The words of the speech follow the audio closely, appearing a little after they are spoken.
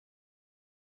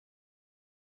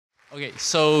Okay,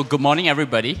 so good morning,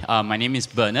 everybody. My name is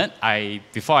Bernard.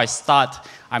 Before I start,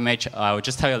 I will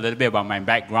just tell you a little bit about my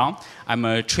background. I'm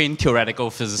a trained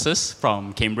theoretical physicist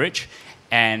from Cambridge,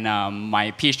 and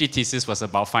my PhD thesis was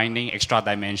about finding extra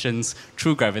dimensions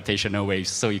through gravitational waves.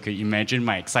 So you can imagine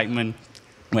my excitement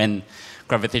when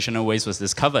gravitational waves was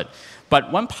discovered.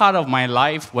 But one part of my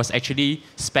life was actually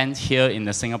spent here in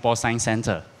the Singapore Science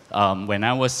Centre. When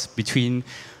I was between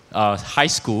high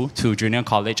school to junior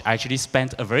college, I actually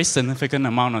spent a very significant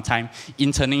amount of time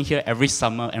interning here every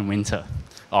summer and winter,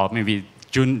 or maybe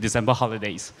June, December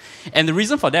holidays. And the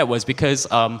reason for that was because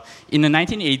in the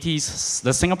 1980s,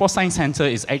 the Singapore Science Centre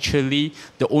is actually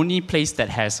the only place that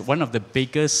has one of the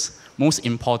biggest, most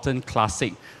important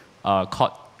classic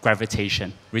called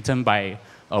Gravitation, written by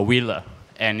Wheeler.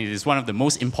 And it is one of the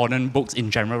most important books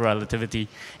in general relativity.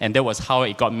 And that was how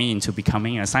it got me into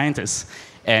becoming a scientist.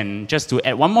 And just to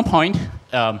add one more point,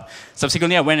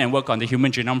 subsequently I went and worked on the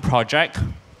Human Genome Project.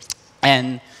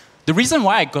 And the reason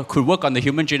why I could work on the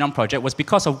Human Genome Project was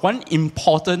because of one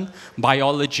important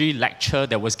biology lecture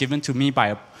that was given to me by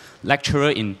a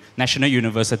lecturer in National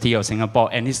University of Singapore.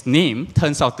 And his name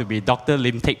turns out to be Dr.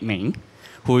 Lim Teck Ming,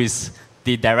 who is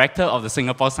the director of the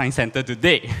Singapore Science Centre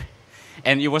today.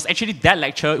 And it was actually that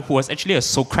lecture who was actually a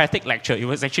Socratic lecture. It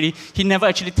was actually, he never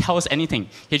actually tells us anything.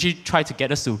 He actually tried to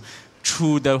get us to,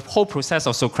 through the whole process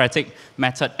of Socratic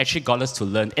method, actually got us to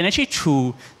learn. And actually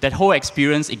through that whole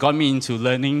experience, it got me into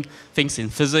learning things in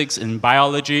physics, in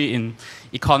biology, in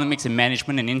economics, in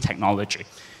management, and in technology.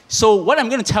 So what I'm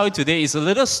going to tell you today is a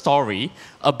little story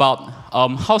about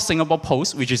how Singapore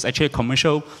Post, which is actually a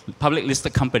commercial public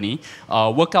listed company,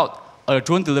 worked out a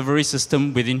drone delivery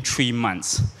system within 3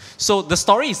 months. So the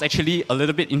story is actually a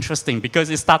little bit interesting because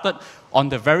it started on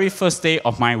the very first day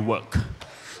of my work.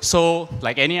 So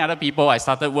like any other people, I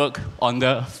started work on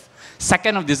the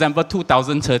 2nd of December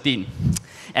 2013.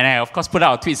 And I, of course, put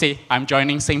out a tweet saying, I'm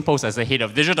joining SingPost as the head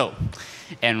of digital.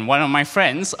 And one of my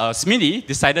friends, Smitty,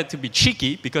 decided to be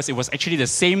cheeky because it was actually the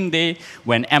same day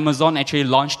when Amazon actually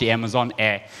launched the Amazon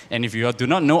Air. And if you do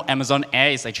not know, Amazon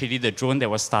Air is actually the drone that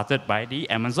was started by the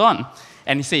Amazon.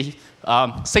 And he said,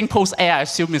 SingPost Air, I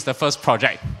assume, is the first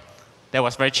project. That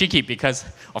was very cheeky because,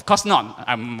 of course not,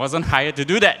 I wasn't hired to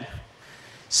do that.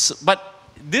 So, but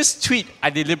this tweet, I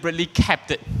deliberately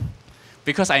kept it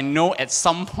because I know at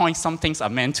some point some things are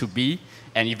meant to be,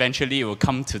 and eventually it will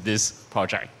come to this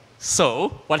project. So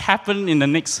what happened in the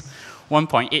next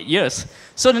 1.8 years?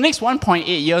 So the next 1.8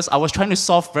 years, I was trying to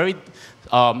solve very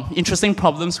interesting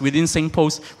problems within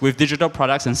SingPost with digital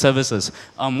products and services.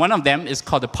 One of them is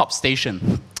called the Pop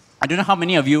Station. I don't know how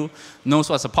many of you knows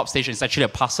what's a pop station. It's actually a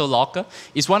parcel locker.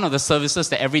 It's one of the services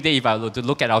that every day, if I were to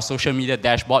look at our social media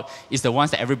dashboard, is the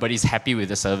ones that everybody's happy with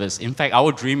the service. In fact,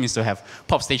 our dream is to have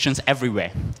pop stations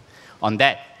everywhere on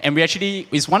that. And we actually,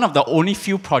 it's one of the only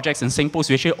few projects in SingPost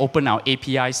we actually open our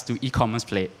APIs to e-commerce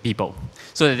people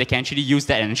so that they can actually use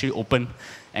that and actually open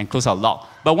and close our log.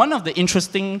 But one of the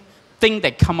interesting thing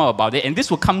that came out about it, and this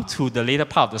will come to the later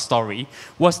part of the story,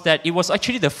 was that it was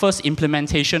actually the first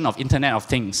implementation of Internet of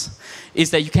Things. Is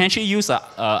that you can actually use an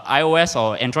iOS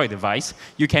or Android device,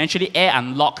 you can actually air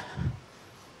unlock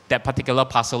that particular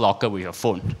parcel locker with your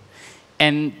phone.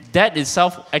 And that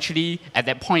itself, actually, at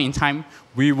that point in time,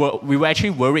 we were actually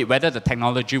worried whether the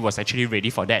technology was actually ready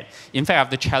for that. In fact, I have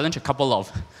to challenge a couple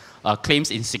of claims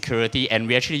in security, and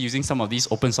we're actually using some of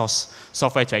these open source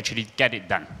software to actually get it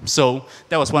done. So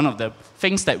that was one of the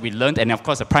things that we learned, and of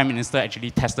course the Prime Minister actually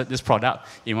tested this product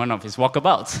in one of his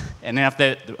walkabouts. And then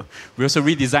after that, we also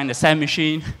redesigned the SAM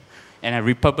machine, and I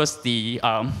repurposed the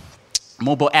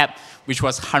mobile app, which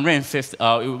was 150,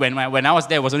 when I was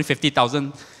there, it was only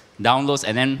 50,000 downloads,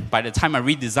 and then by the time I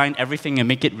redesigned everything and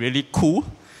make it really cool,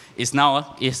 it's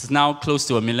now close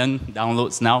to 1 million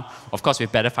downloads now, of course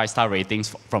with better 5-star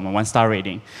ratings from a 1-star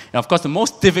rating. And of course the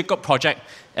most difficult project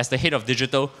as the head of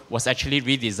digital was actually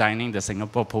redesigning the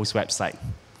Singapore Post website.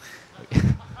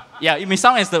 Yeah, it may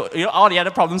sound as though all the other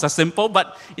problems are simple,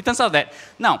 but it turns out that,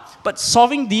 but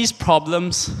solving these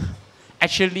problems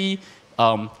actually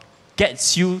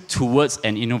gets you towards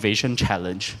an innovation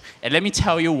challenge. And let me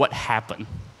tell you what happened.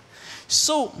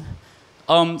 So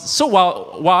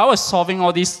while I was solving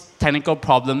all these technical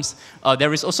problems,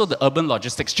 there is also the urban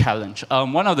logistics challenge.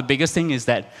 One of the biggest things is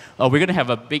that we're going to have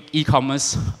a big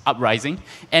e-commerce uprising,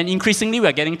 and increasingly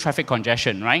we're getting traffic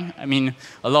congestion, right? I mean,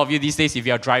 a lot of you these days, if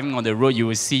you're driving on the road, you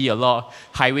will see a lot of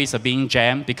highways are being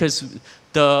jammed because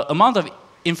the amount of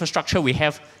infrastructure we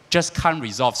have just can't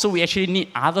resolve. So we actually need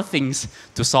other things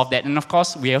to solve that. And of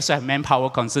course, we also have manpower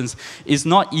concerns. It's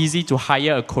not easy to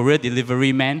hire a courier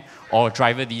delivery man or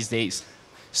driver these days.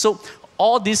 So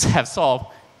all these have sort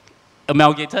of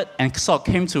amalgamated and sort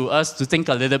of came to us to think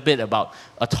a little bit about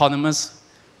autonomous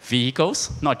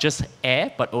vehicles, not just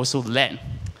air, but also land.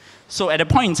 So at a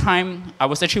point in time, I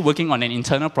was actually working on an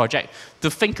internal project to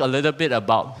think a little bit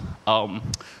about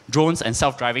drones and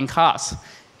self-driving cars.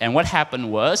 And what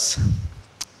happened was,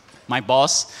 my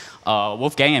boss,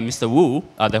 Wolfgang and Mr. Wu,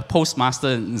 the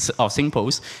postmaster of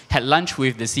SingPost, had lunch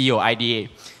with the CEO of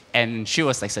IDA. And she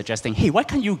was like suggesting, hey, why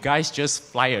can't you guys just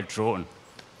fly a drone?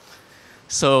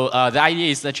 So the IDA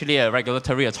is actually a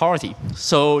regulatory authority.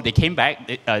 So they came back,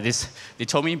 they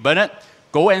told me, Bernard,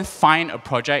 go and find a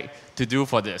project to do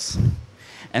for this.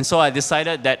 And so I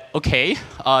decided that, okay,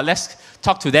 let's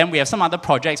talk to them. We have some other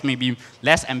projects, maybe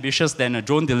less ambitious than a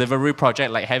drone delivery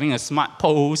project, like having a smart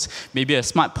post, maybe a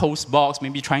smart post box,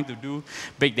 maybe trying to do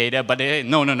big data. But they,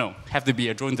 no, have to be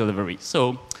a drone delivery.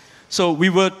 So we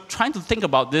were trying to think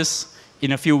about this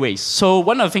in a few ways. So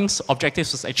one of the things,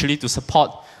 objectives was actually to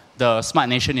support the Smart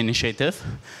Nation initiative.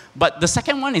 But the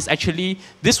second one is actually,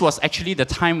 this was actually the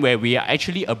time where we are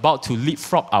actually about to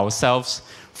leapfrog ourselves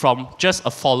from just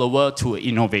a follower to an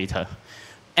innovator.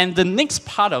 And the next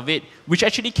part of it, which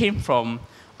actually came from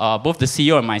both the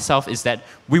CEO and myself, is that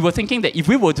we were thinking that if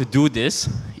we were to do this,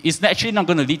 it's actually not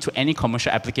going to lead to any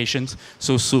commercial applications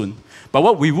so soon. But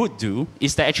what we would do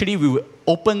is that actually we would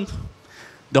open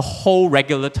the whole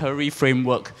regulatory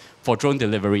framework for drone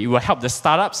delivery. It will help the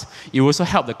startups. It will also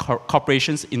help the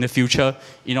corporations in the future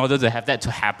in order to have that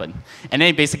to happen. And then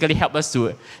it basically help us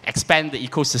to expand the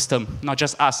ecosystem, not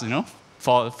just us,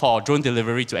 for drone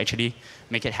delivery to actually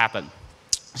make it happen.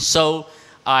 So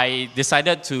I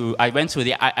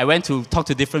went to talk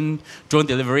to different drone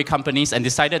delivery companies and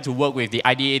decided to work with the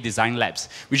IDA Design Labs,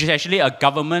 which is actually a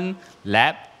government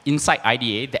lab inside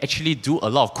IDA that actually do a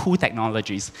lot of cool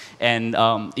technologies. And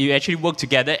you actually work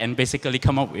together and basically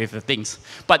come up with the things.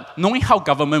 But knowing how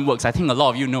government works, I think a lot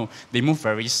of you know, they move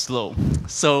very slow.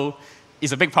 So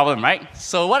it's a big problem, right?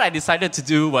 So what I decided to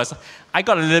do was, I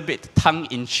got a little bit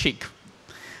tongue-in-cheek.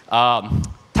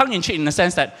 Tongue-in-cheek in the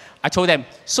sense that I told them,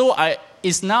 so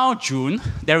it's now June,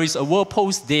 there is a World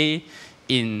Post Day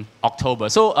in October.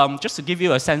 So just to give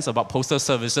you a sense about postal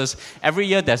services, every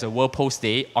year there's a World Post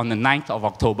Day on the 9th of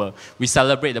October. We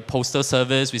celebrate the postal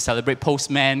service, we celebrate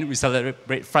postmen, we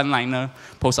celebrate frontliner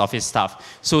post office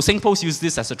staff. So SingPost use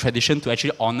this as a tradition to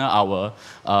actually honor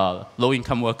our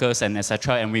low-income workers and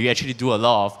etc. And we actually do a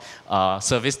lot of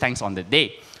service thanks on the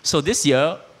day. So this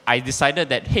year, I decided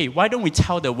that, hey, why don't we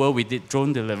tell the world we did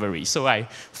drone delivery? So I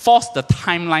forced the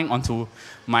timeline onto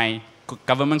my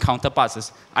government counterparts.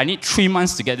 Is I need 3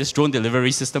 months to get this drone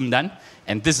delivery system done,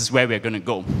 and this is where we're going to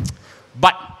go.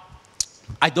 But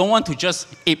I don't want to just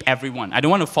ape everyone. I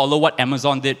don't want to follow what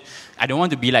Amazon did. I don't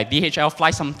want to be like DHL,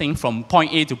 fly something from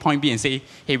point A to point B and say,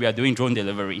 hey, we are doing drone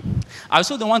delivery. I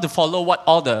also don't want to follow what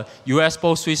all the US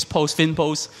Post, Swiss Post,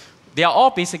 FinPost, they are all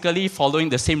basically following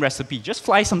the same recipe. Just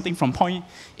fly something from point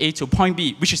A to point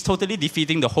B, which is totally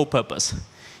defeating the whole purpose.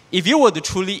 If you were to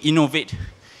truly innovate,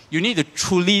 you need to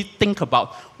truly think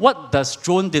about what does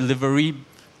drone delivery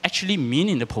actually mean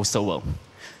in the postal world.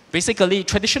 Basically,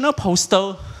 traditional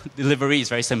postal delivery is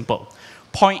very simple.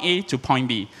 Point A to point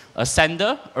B, a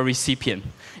sender, a recipient.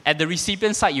 At the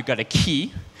recipient side, you got a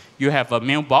key, you have a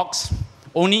mailbox.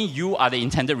 Only you are the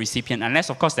intended recipient, unless,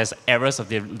 of course, there's errors of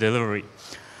the delivery.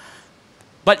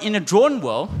 But in a drone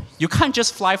world, you can't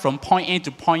just fly from point A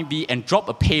to point B and drop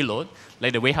a payload,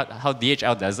 like the way how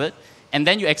DHL does it, and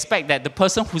then you expect that the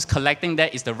person who's collecting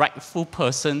that is the rightful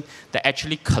person that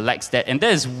actually collects that. And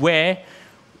that is where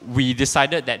we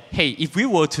decided that, hey, if we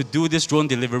were to do this drone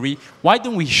delivery, why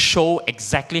don't we show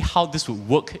exactly how this would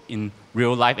work in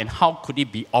real life and how could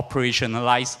it be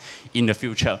operationalized in the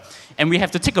future? And we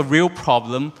have to take a real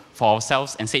problem for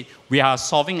ourselves and say, we are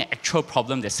solving an actual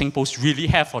problem that SingPost really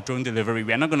have for drone delivery.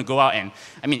 We are not going to go out and,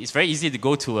 I mean, it's very easy to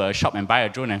go to a shop and buy a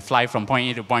drone and fly from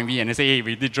point A to point B and say, hey,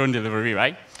 we did drone delivery,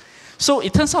 right? So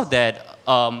it turns out that,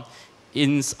 I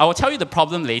will tell you the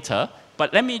problem later,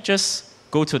 but let me just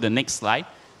go to the next slide.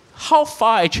 How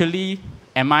far actually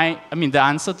am I mean, the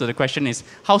answer to the question is,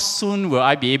 how soon will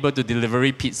I be able to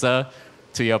deliver pizza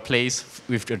to your place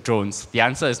with the drones? The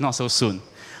answer is not so soon.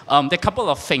 There are a couple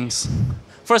of things.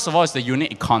 First of all, is the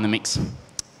unit economics.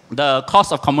 The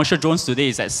cost of commercial drones today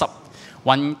is at sub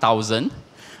 1,000,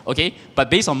 okay? But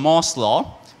based on Moore's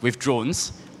law with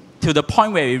drones, to the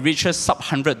point where it reaches sub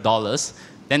 $100,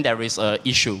 then there is an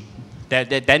issue.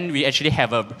 Then we actually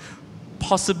have a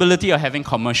possibility of having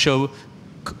commercial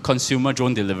consumer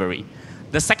drone delivery.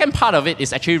 The second part of it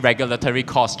is actually regulatory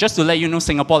costs. Just to let you know,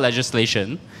 Singapore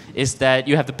legislation is that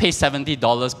you have to pay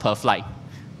 $70 per flight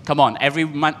Come on, every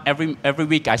month, every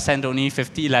week I send only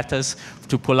 50 letters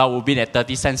to pull out will be at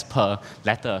 30 cents per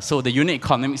letter. So the unit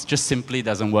economics just simply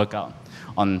doesn't work out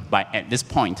at this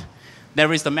point.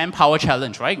 There is the manpower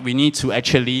challenge, right? We need to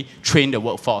actually train the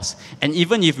workforce. And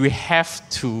even if we have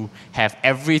to have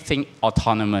everything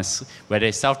autonomous, whether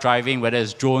it's self-driving, whether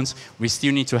it's drones, we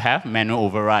still need to have manual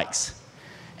overrides.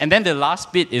 And then the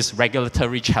last bit is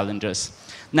regulatory challenges.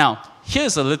 Now,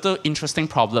 here's a little interesting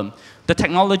problem. The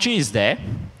technology is there,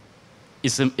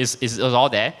 is all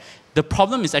there. The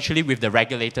problem is actually with the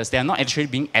regulators. They are not actually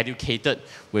being educated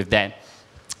with that.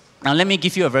 Now, let me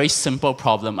give you a very simple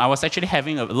problem. I was actually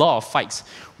having a lot of fights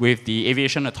with the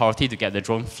aviation authority to get the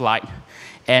drone flight.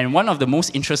 And one of the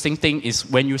most interesting things is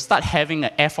when you start having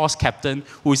an Air Force captain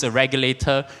who is a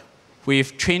regulator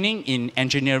with training in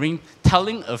engineering,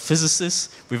 telling a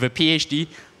physicist with a PhD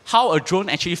how a drone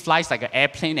actually flies like an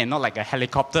airplane and not like a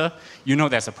helicopter, you know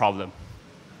there's a problem.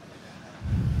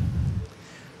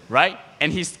 Right?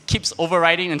 And he keeps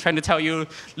overriding and trying to tell you,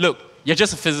 look, you're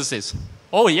just a physicist.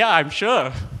 Oh yeah, I'm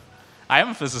sure. I am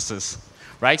a physicist,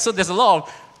 right? So there's a lot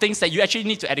of things that you actually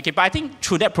need to educate. But I think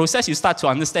through that process, you start to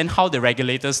understand how the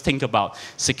regulators think about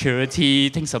security,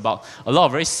 thinks about a lot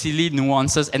of very silly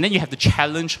nuances, and then you have to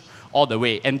challenge all the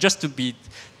way. And just to be,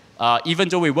 even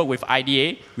though we work with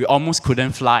IDA, we almost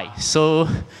couldn't fly. So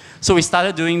we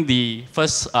started doing the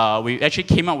first, we actually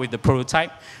came up with the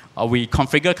prototype. We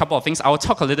configured a couple of things. I will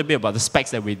talk a little bit about the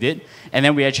specs that we did. And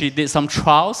then we actually did some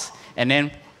trials, and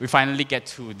then we finally get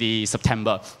to the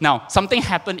September. Now, something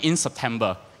happened in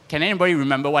September. Can anybody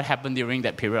remember what happened during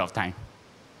that period of time?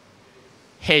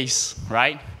 Haze,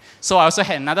 right? So I also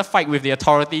had another fight with the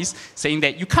authorities saying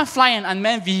that you can't fly an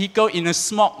unmanned vehicle in a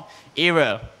smog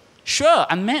area. Sure,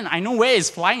 unmanned, I know where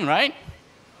it's flying, right?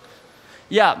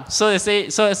 Yeah, so they say,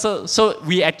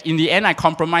 in the end I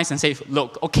compromised and say,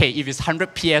 look, okay, if it's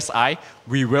 100 PSI,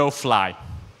 we will fly,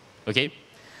 okay?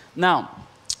 Now,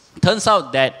 turns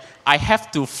out that I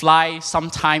have to fly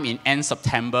sometime in end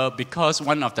September because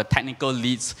one of the technical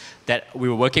leads that we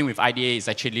were working with IDA is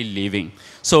actually leaving.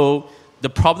 So the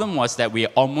problem was that we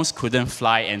almost couldn't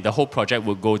fly and the whole project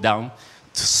would go down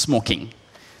to smoking.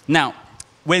 Now,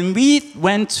 when we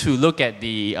went to look at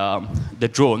the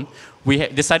drone, we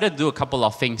decided to do a couple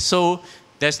of things. So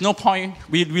there's no point,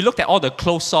 we looked at all the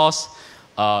closed source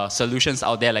solutions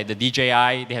out there like the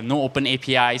DJI, they have no open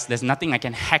APIs, there's nothing I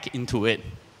can hack into it,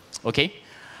 okay?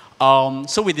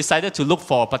 So we decided to look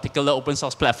for a particular open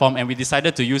source platform and we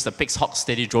decided to use the Pixhawk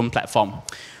Steady Drone platform.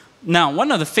 Now,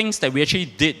 one of the things that we actually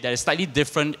did that is slightly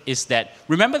different is that,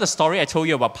 remember the story I told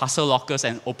you about parcel lockers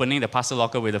and opening the parcel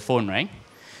locker with a phone, right?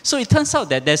 So it turns out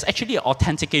that there's actually an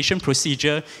authentication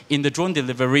procedure in the drone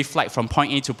delivery flight from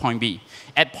point A to point B.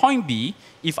 At point B,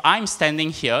 if I'm standing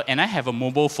here and I have a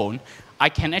mobile phone, I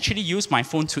can actually use my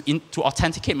phone to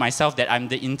authenticate myself that I'm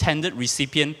the intended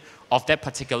recipient of that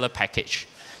particular package.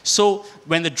 So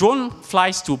when the drone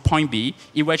flies to point B,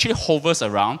 it will actually hovers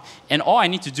around, and all I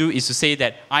need to do is to say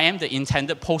that I am the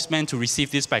intended postman to receive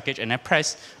this package, and I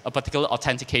press a particular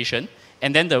authentication,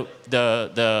 and then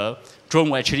the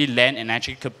drone will actually land and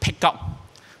actually could pick up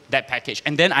that package.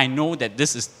 And then I know that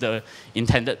this is the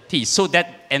intended piece. So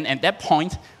that, and at that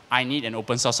point, I need an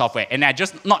open source software. And I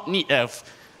just not need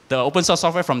the open source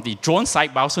software from the drone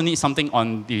side, but I also need something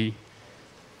on the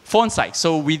phone side.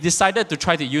 So we decided to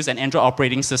try to use an Android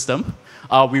operating system.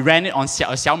 We ran it on a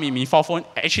Xiaomi Mi 4 phone.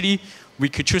 Actually, we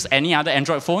could choose any other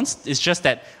Android phones. It's just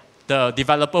that the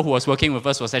developer who was working with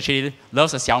us loves a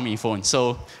Xiaomi phone.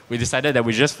 So we decided that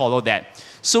we just follow that.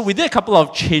 So we did a couple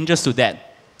of changes to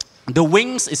that. The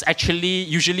wings is actually,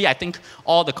 usually I think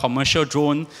all the commercial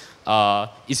drone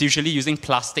is usually using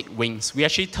plastic wings. We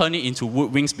actually turn it into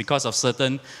wood wings because of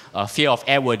certain fear of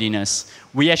airworthiness.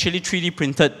 We actually 3D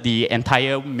printed the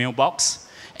entire mailbox,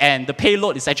 and the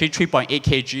payload is actually 3.8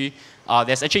 kg.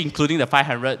 That's actually including the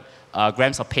 500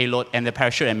 grams of payload and the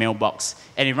parachute and mailbox.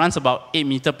 And it runs about 8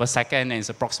 meters per second and it's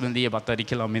approximately about 30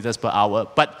 kilometers per hour.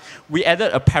 But we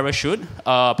added a parachute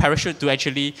to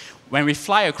actually, when we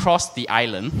fly across the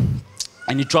island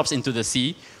and it drops into the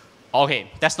sea,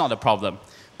 okay, that's not a problem.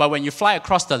 But when you fly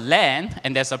across the land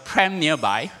and there's a pram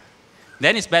nearby,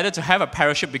 then it's better to have a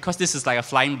parachute because this is like a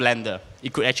flying blender.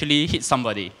 It could actually hit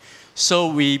somebody.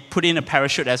 So we put in a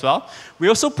parachute as well. We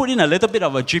also put in a little bit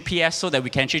of a GPS so that we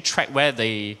can actually track where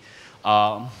the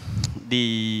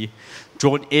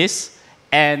drone is.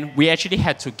 And we actually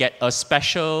had to get a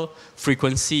special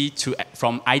frequency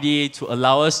from IDA to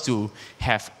allow us to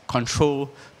have control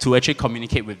to actually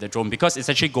communicate with the drone because it's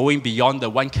actually going beyond the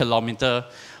 1 kilometer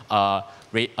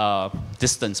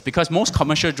distance. Because most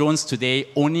commercial drones today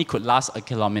only could last 1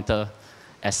 kilometer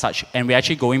as such, and we're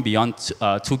actually going beyond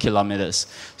 2 kilometers.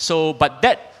 So, but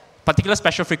that particular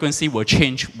special frequency will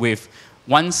change with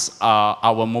once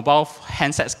our mobile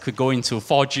handsets could go into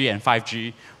 4G and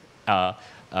 5G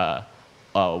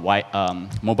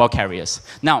mobile carriers.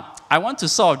 Now, I want to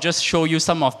sort of just show you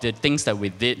some of the things that we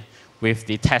did with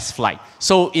the test flight.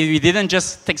 So we didn't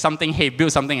just take something, hey,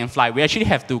 build something and fly. We actually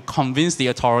have to convince the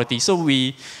authority. So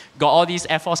we got all these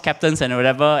Air Force captains and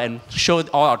whatever and showed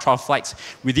all our trial flights.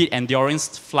 We did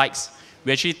endurance flights.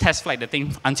 We actually test flight the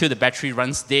thing until the battery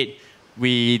runs dead.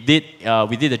 We did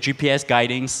the GPS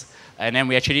guidings, and then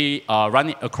we actually run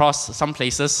it across some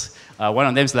places. One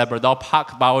of them is Labrador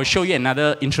Park, but I will show you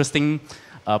another interesting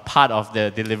part of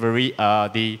the delivery,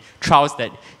 the trials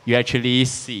that you actually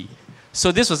see.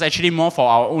 So this was actually more for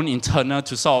our own internal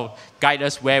to sort of guide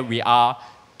us where we are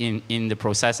in the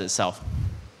process itself.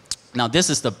 Now this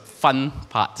is the fun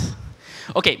part.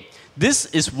 Okay, this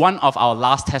is one of our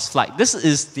last test flight. This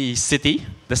is the city,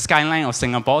 the skyline of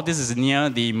Singapore. This is near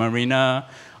the Marina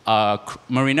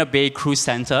Bay Cruise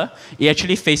Center. It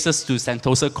actually faces to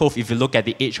Sentosa Cove if you look at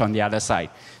the edge on the other side.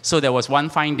 So there was one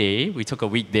fine day, we took a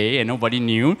weekday and nobody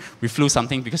knew. We flew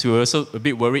something because we were also a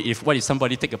bit worried what if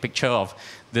somebody take a picture of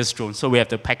this drone. So we have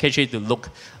to package it to look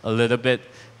a little bit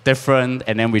different,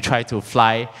 and then we try to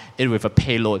fly it with a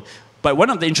payload. But one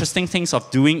of the interesting things of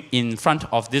doing in front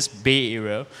of this bay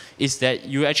area is that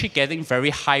you're actually getting very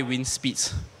high wind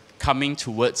speeds coming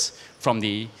towards from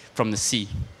the sea.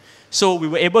 So we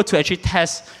were able to actually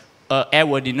test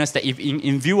airworthiness that if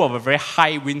in view of a very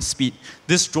high wind speed,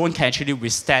 this drone can actually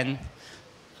withstand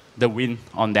the wind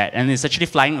on that. And it's actually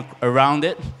flying around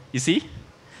it, you see?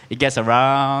 It gets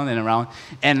around and around.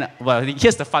 And well,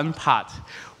 here's the fun part.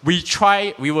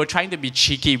 We were trying to be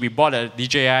cheeky. We bought a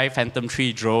DJI Phantom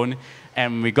 3 drone,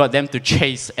 and we got them to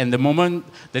chase. And the moment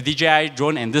the DJI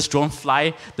drone and this drone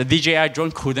fly, the DJI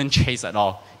drone couldn't chase at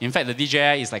all. In fact, the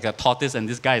DJI is like a tortoise, and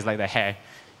this guy is like the hare,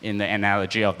 in the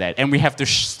analogy of that. And we have to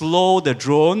slow the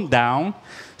drone down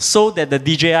so that the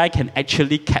DJI can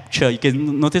actually capture. You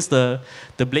can notice the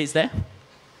blades there?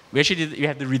 We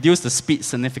have to reduce the speed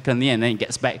significantly, and then it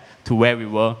gets back to where we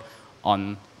were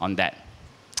on that.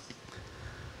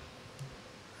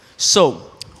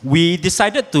 So we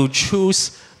decided to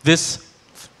choose this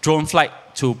drone flight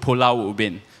to Pulau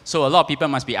Ubin. So a lot of people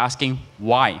must be asking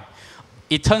why.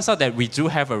 It turns out that we do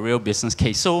have a real business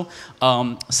case. So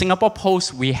Singapore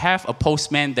Post, we have a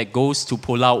postman that goes to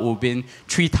Pulau Ubin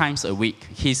 3 times a week.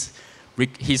 He's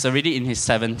already in his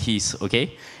 70s,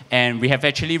 okay? And we have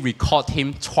actually recalled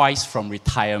him twice from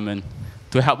retirement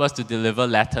to help us to deliver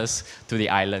letters to the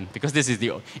island, because this is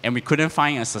and we couldn't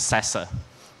find a successor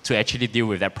to actually deal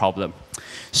with that problem.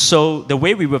 So the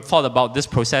way we thought about this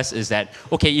process is that,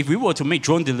 okay, if we were to make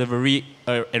drone delivery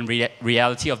and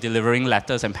reality of delivering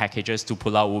letters and packages to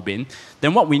Pulau Ubin,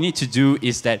 then what we need to do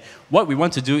is that, what we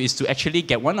want to do is to actually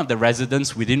get one of the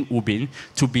residents within Ubin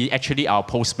to be actually our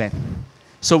postman.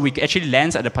 So we actually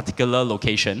lands at a particular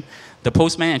location. The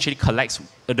postman actually collects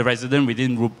the resident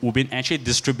within Ubin and actually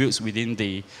distributes within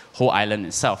the whole island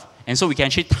itself. And so we can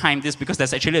actually time this because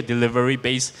there's actually a delivery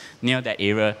base near that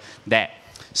area there.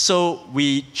 So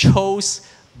we chose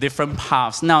different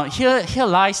paths. Now here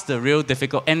lies the real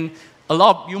difficult, and a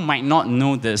lot of you might not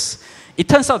know this. It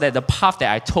turns out that the path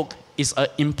that I took is an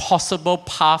impossible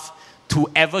path to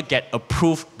ever get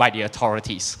approved by the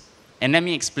authorities. And let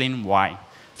me explain why.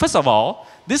 First of all,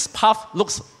 this path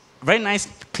looks very nice,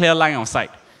 clear line of sight.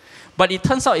 But it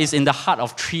turns out it's in the heart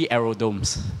of 3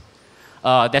 aerodomes.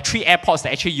 There are 3 airports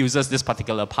that actually uses this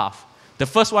particular path. The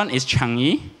first one is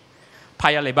Changi,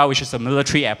 Paya Lebar, which is a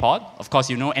military airport. Of course,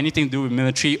 you know anything to do with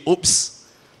military, oops,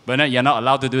 Bernard, you're not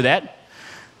allowed to do that.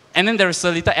 And then there is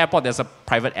Seletar Airport, there's a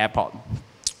private airport.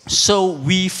 So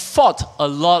we fought a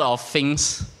lot of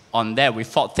things on that. We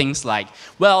thought things like,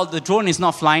 well, the drone is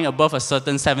not flying above a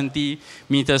certain 70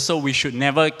 meters, so we should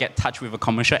never get touched with a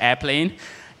commercial airplane.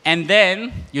 And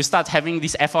then you start having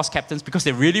these Air Force captains because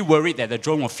they're really worried that the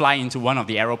drone will fly into one of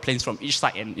the aeroplanes from each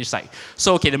side and each side.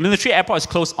 So, okay, the military airport is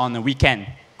closed on a weekend.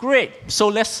 Great.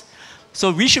 So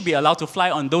we should be allowed to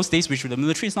fly on those days which the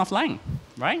military is not flying,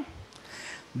 right?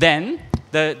 Then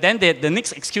the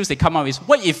next excuse they come up is,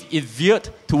 what if it veered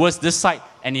towards this side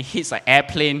and it hits an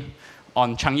airplane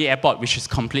on Changi Airport, which is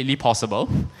completely possible?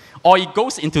 Or it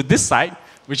goes into this side,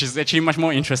 which is actually much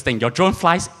more interesting. Your drone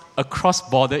flies across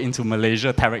border into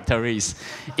Malaysia territories.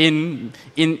 In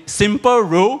simple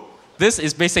rule, this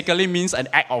is basically means an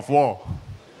act of war,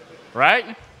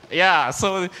 right? Yeah,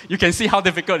 so you can see how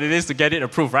difficult it is to get it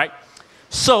approved, right?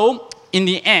 So in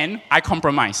the end, I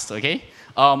compromised, okay?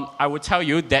 I would tell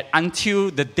you that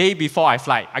until the day before I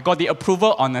fly, I got the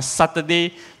approval on a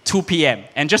Saturday, 2 p.m.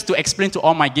 And just to explain to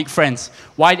all my geek friends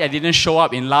why I didn't show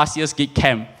up in last year's geek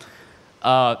camp,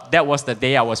 that was the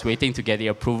day I was waiting to get the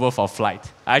approval for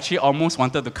flight. I actually almost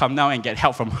wanted to come down and get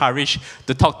help from Harish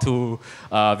to talk to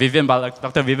Dr. Vivian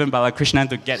Balakrishnan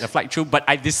to get the flight through, but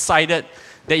I decided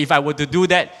that if I were to do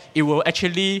that, it will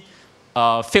actually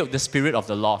fail the spirit of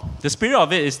the law. The spirit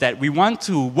of it is that we want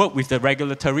to work with the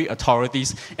regulatory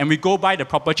authorities and we go by the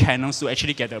proper channels to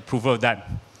actually get the approval done.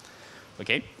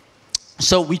 Okay?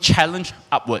 So we challenge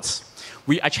upwards.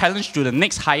 I challenged to the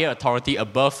next higher authority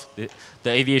above the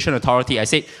aviation authority. I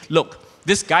said, look,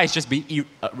 this guy is just being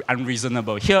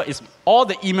unreasonable. Here is all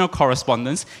the email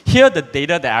correspondence. Here are the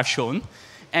data that I've shown.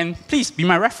 And please be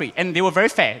my referee. And they were very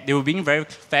fair. They were being very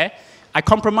fair. I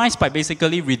compromised by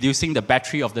basically reducing the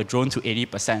battery of the drone to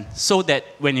 80% so that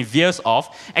when it veers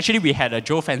off, actually we had a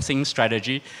geofencing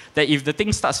strategy that if the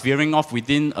thing starts veering off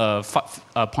within a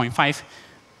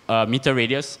 0.5 meter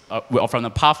radius from the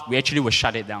path, we actually will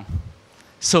shut it down.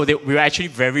 So we were actually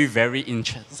very, very, in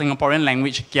Singaporean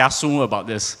language, kiasu about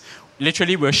this.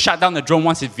 Literally, we'll shut down the drone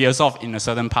once it veers off in a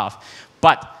certain path.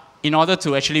 But in order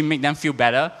to actually make them feel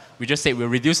better, we just say we'll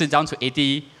reduce it down to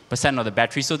 80% of the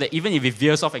battery so that even if it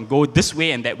veers off and go this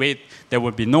way and that way, there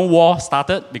will be no war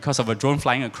started because of a drone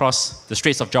flying across the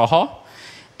Straits of Johor,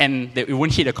 and that it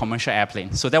won't hit a commercial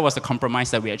airplane. So that was the compromise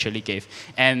that we actually gave.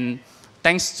 And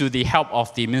thanks to the help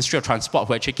of the Ministry of Transport,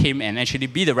 who actually came and actually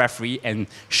be the referee and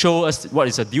show us what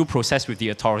is a due process with the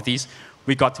authorities,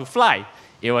 we got to fly.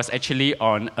 It was actually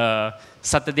on a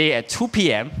Saturday at 2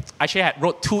 p.m. I actually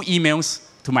wrote 2 emails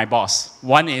to my boss.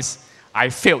 One is, I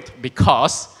failed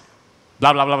because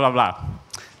blah, blah, blah, blah, blah.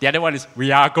 The other one is,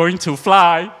 we are going to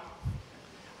fly.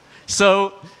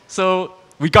 So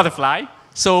we got to fly.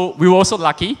 So we were also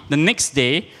lucky. The next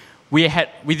day,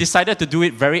 we decided to do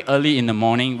it very early in the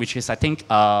morning, which is, I think,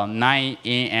 9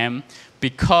 a.m.,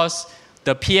 because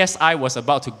the PSI was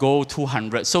about to go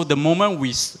 200. So the moment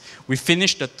we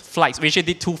finished the flights, we actually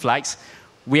did 2 flights,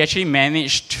 we actually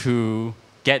managed to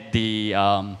get the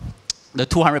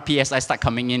 200 PSI start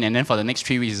coming in, and then for the next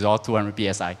 3 weeks, it's all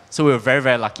 200 PSI. So we were very,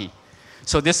 very lucky.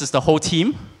 So this is the whole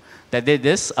team that did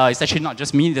this. It's actually not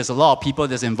just me. There's a lot of people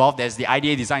that's involved. There's the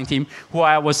IDA design team, who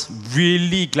I was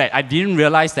really glad. I didn't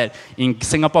realize that in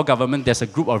Singapore government, there's a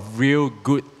group of real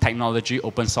good technology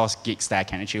open source geeks that I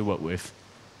can actually work with.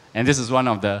 And this is one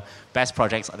of the best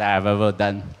projects that I've ever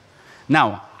done.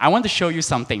 Now, I want to show you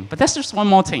something, but that's just one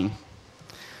more thing.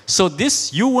 So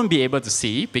this you won't be able to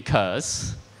see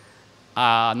because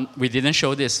we didn't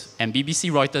show this. And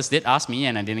BBC Reuters did ask me,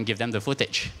 and I didn't give them the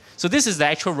footage. So this is the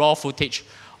actual raw footage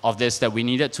of this that we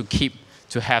needed to keep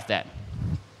to have that.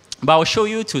 But I'll show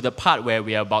you to the part where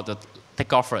we are about to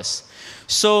take off first.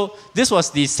 So this was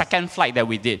the second flight that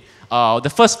we did.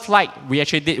 The first flight we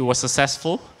actually did, it was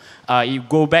successful. You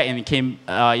go back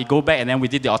and then we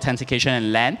did the authentication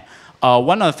and land.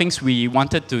 One of the things we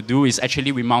wanted to do is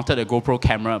actually we mounted a GoPro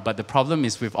camera, but the problem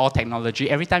is with all technology,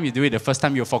 every time you do it the first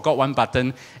time, you forgot one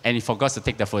button and it forgot to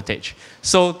take the footage.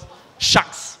 So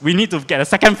shucks, we need to get a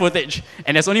second footage,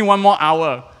 and there's only 1 more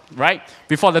hour, right,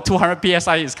 before the 200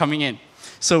 PSI is coming in.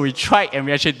 So we tried and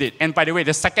we actually did. And by the way,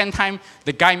 the second time,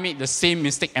 the guy made the same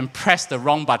mistake and pressed the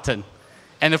wrong button,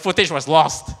 and the footage was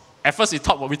lost. At first, we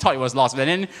thought it was lost, but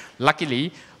then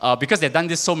luckily, because they've done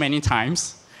this so many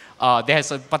times,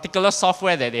 there's a particular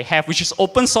software that they have, which is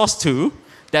open source too,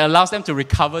 that allows them to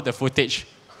recover the footage.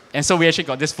 And so we actually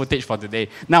got this footage for today.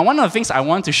 Now, one of the things I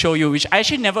want to show you, which I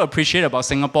actually never appreciate about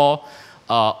Singapore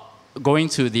going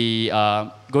to the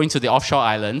offshore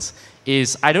islands,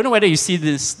 is, I don't know whether you see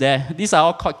this there. These are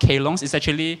all called kelongs. It's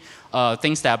actually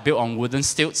things that are built on wooden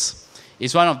stilts.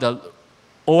 It's one of the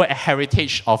old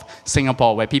heritage of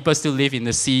Singapore, where people still live in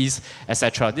the seas,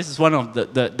 etc. This is one of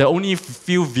the only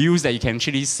few views that you can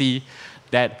actually see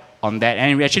that on that.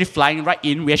 And we're actually flying right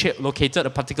in. We actually located a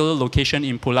particular location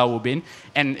in Pulau Ubin.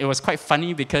 And it was quite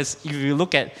funny because if you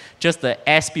look at just the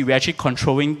airspeed, we're actually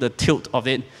controlling the tilt of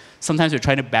it. Sometimes we're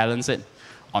trying to balance it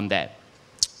on that.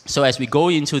 So as we go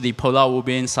into the Pulau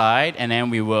Ubin side, and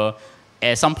then we will,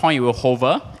 at some point it will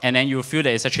hover, and then you'll feel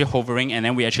that it's actually hovering, and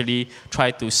then we actually try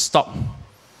to stop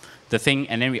the thing,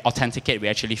 and then we authenticate, we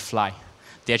actually fly.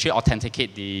 They actually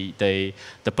authenticate the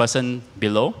person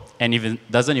below, and if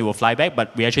it doesn't, it will fly back,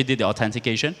 but we actually did the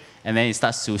authentication, and then it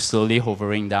starts to slowly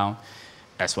hovering down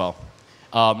as well.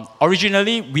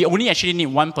 Originally, we only actually need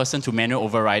 1 person to manual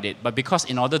override it, but because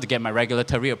in order to get my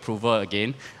regulatory approval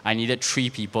again, I needed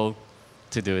 3 people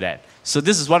to do that. So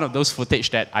this is one of those footage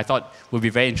that I thought would be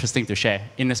very interesting to share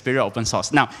in the spirit of open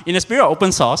source. Now, in the spirit of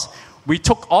open source, we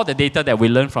took all the data that we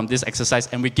learned from this exercise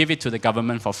and we give it to the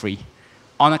government for free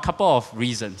on a couple of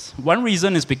reasons. One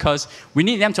reason is because we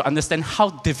need them to understand how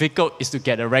difficult it is to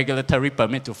get a regulatory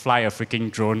permit to fly a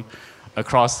freaking drone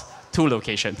across 2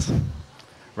 locations,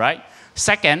 right?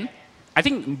 Second, I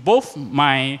think both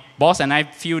my boss and I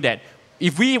feel that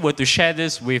if we were to share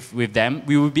this with them,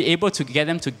 we would be able to get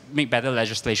them to make better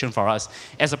legislation for us.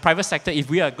 As a private sector, if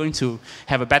we are going to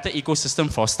have a better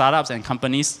ecosystem for startups and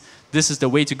companies, this is the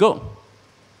way to go.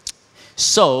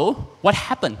 So, what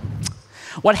happened?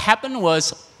 What happened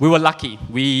was we were lucky.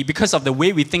 Because of the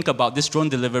way we think about this drone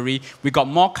delivery, we got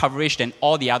more coverage than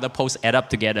all the other posts add up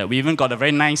together. We even got a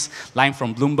very nice line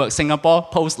from Bloomberg Singapore,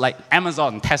 posts like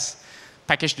Amazon tests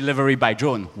package delivery by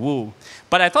drone. Woo.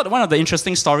 But I thought one of the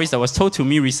interesting stories that was told to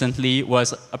me recently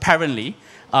was apparently,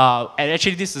 and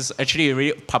actually this is actually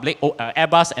really public,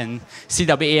 Airbus and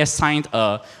CWAS signed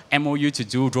a MOU to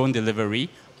do drone delivery.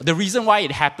 The reason why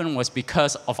it happened was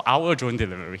because of our drone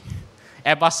delivery.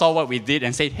 Airbus saw what we did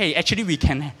and said, hey, actually we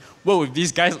can work with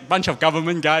these guys, a bunch of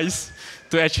government guys,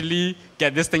 to actually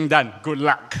get this thing done. Good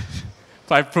luck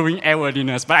by improving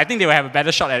airworthiness. But I think they will have a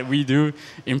better shot at we do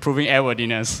improving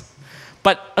airworthiness.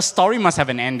 But a story must have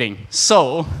an ending.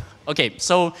 So, okay,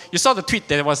 so you saw the tweet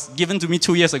that was given to me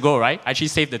 2 years ago, right? I actually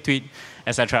saved the tweet,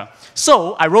 etc.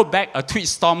 So I wrote back a tweet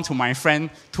storm to my friend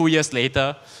 2 years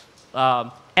later.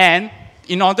 And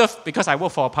in order, because I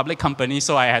work for a public company,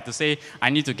 so I had to say I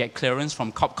need to get clearance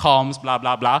from Copcoms, blah,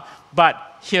 blah, blah.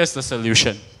 But here's the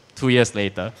solution 2 years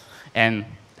later. And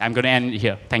I'm going to end it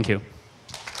here. Thank you.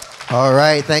 All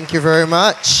right, thank you very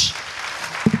much.